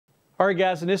All right,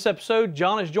 guys, in this episode,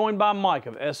 John is joined by Mike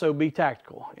of SOB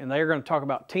Tactical, and they are going to talk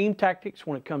about team tactics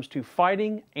when it comes to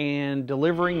fighting and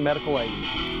delivering medical aid.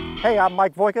 Hey, I'm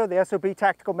Mike Voytko, the SOB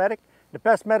Tactical Medic. The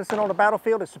best medicine on the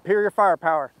battlefield is superior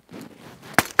firepower.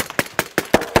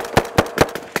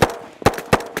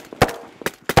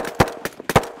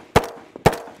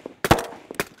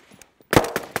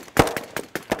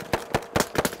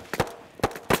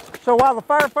 So while the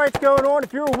firefight's going on,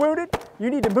 if you're wounded, you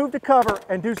need to move to cover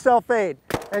and do self-aid.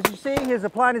 As you see, he's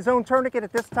applying his own tourniquet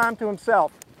at this time to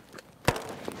himself.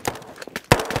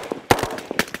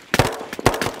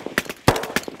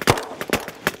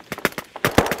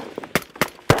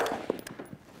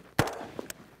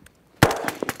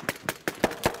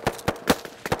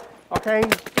 Okay,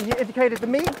 he indicated to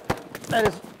me that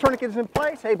his tourniquet is in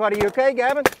place. Hey buddy, you okay,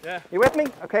 Gavin? Yeah. You with me?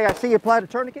 Okay, I see you applied a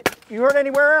tourniquet. You hurt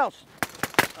anywhere else?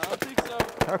 I don't think so.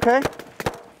 Okay.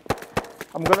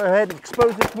 I'm going to go ahead and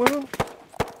expose this wound.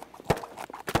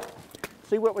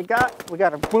 See what we got? We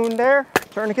got a wound there,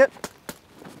 tourniquet.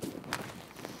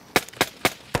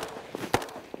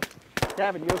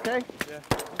 Gavin, you okay? Yeah,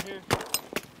 I'm here.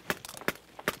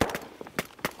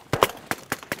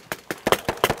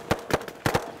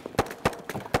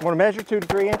 I'm going to measure 2 to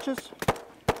 3 inches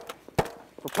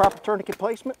for proper tourniquet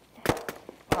placement.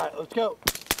 All right, let's go.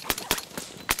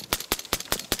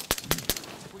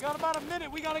 We got about a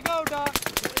minute. We got to go, Doc.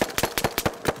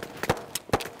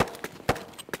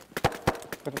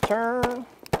 For the turn.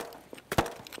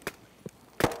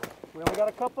 We only got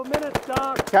a couple minutes,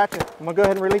 Doc. Gotcha. I'm going to go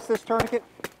ahead and release this tourniquet.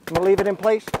 I'm going to leave it in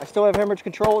place. I still have hemorrhage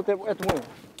control at the wound.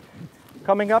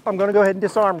 Coming up, I'm going to go ahead and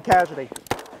disarm the casualty.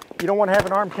 You don't want to have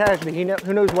an armed casualty.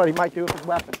 Who knows what he might do with his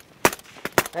weapon.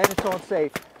 And it's on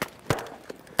safe.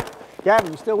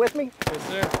 Gavin, you still with me? Yes,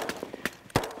 sir.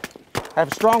 I have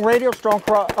a strong radial, strong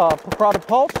carotid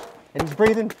pulse, and he's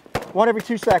breathing 1 every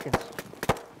 2 seconds.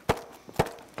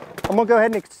 I'm going to go ahead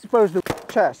and expose the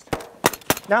chest.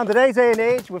 Now in today's day and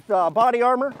age with body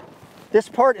armor, this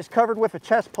part is covered with a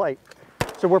chest plate.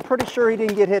 So we're pretty sure he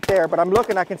didn't get hit there, but I'm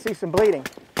looking, I can see some bleeding.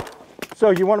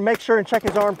 So you want to make sure and check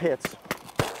his armpits.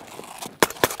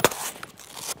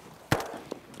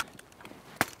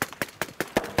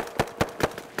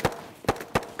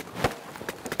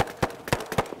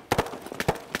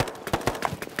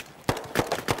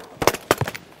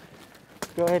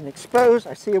 Go ahead and expose.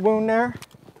 I see a wound there.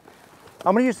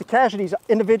 I'm going to use the casualty's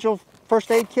individual first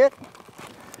aid kit.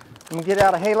 I'm going to get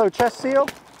out a Halo chest seal.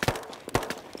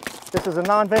 This is a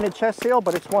non-vented chest seal,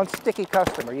 but it's one sticky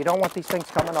customer. You don't want these things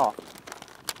coming off.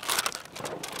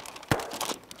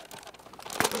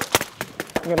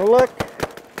 I'm going to look,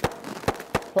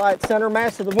 apply it center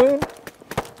mass of the wound.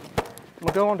 I'm going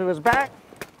to go onto his back.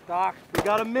 Doc, we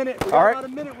got a minute. We got about a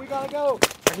minute. We got to go.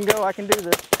 I can go. I can do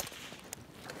this.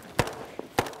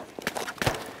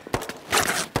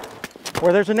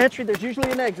 Where there's an entry, there's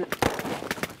usually an exit.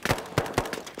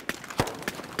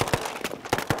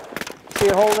 See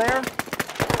a hole there?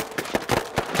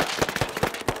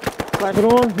 Slap it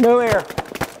on, no air.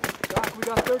 Doc, we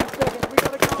got 30 seconds. We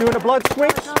got to go. Doing a blood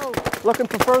switch, looking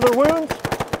for further wounds.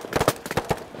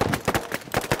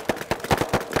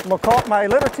 I'm going to call up my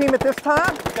litter team at this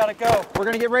time. We got to go. We're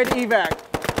going to get ready to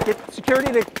evac. Get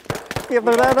security to give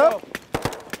that up.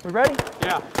 We ready?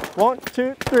 Yeah. 1,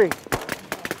 2, 3.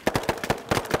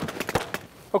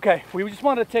 Okay, we just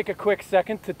wanted to take a quick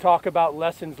second to talk about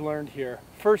lessons learned here.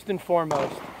 First and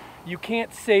foremost, you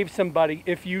can't save somebody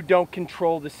if you don't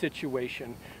control the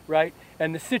situation, right?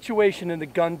 And the situation in the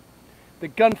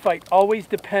gunfight always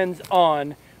depends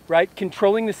on, right,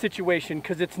 controlling the situation,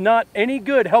 because it's not any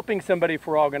good helping somebody if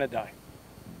we're all gonna die.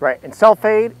 Right, and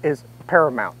self-aid is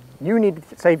paramount. You need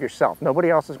to save yourself. Nobody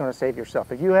else is gonna save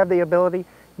yourself. If you have the ability,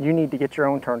 you need to get your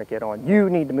own tourniquet on. You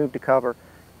need to move to cover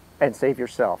and save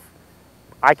yourself.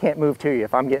 I can't move to you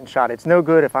if I'm getting shot. It's no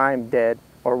good if I'm dead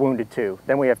or wounded too.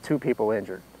 Then we have 2 people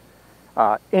injured.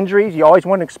 Injuries, you always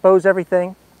want to expose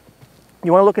everything.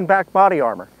 You want to look in back body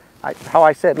armor. How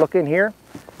I said, look in here.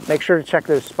 Make sure to check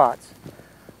those spots.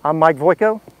 I'm Mike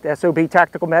Voytko, the SOB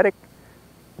Tactical Medic.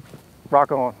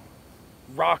 Rock on.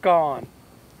 Rock on.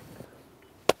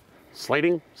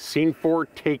 Slating, scene 4,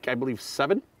 take, I believe,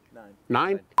 7?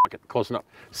 9? Okay, close enough.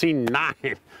 Scene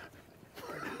 9.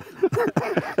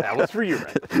 That was for you,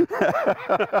 man.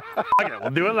 Okay,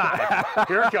 we'll do it live.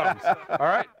 Here it comes. All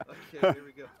right? Okay, here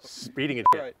we go. Speeding it.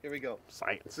 All right, here we go.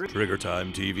 Science. Trigger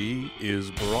Time TV is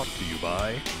brought to you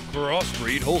by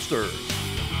Crossbreed Holsters,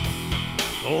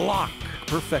 Lock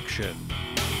Perfection,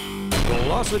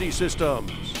 Velocity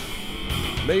Systems,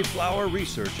 Mayflower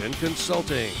Research and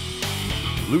Consulting,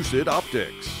 Lucid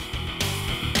Optics,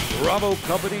 Bravo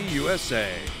Company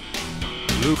USA,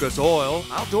 Lucas Oil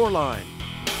Outdoor Line,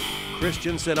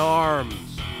 Christensen Arms,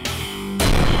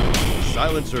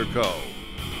 Silencer Co.,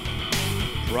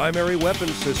 Primary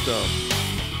Weapons System,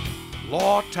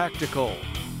 Law Tactical,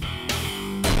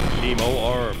 Nemo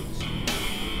Arms,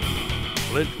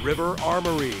 Flint River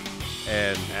Armory,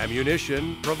 and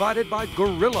ammunition provided by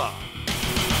Gorilla.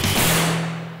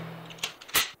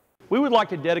 We would like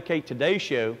to dedicate today's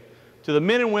show to the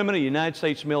men and women of the United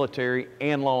States military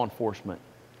and law enforcement,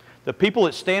 the people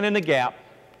that stand in the gap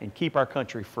and keep our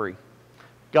country free.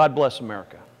 God bless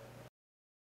America.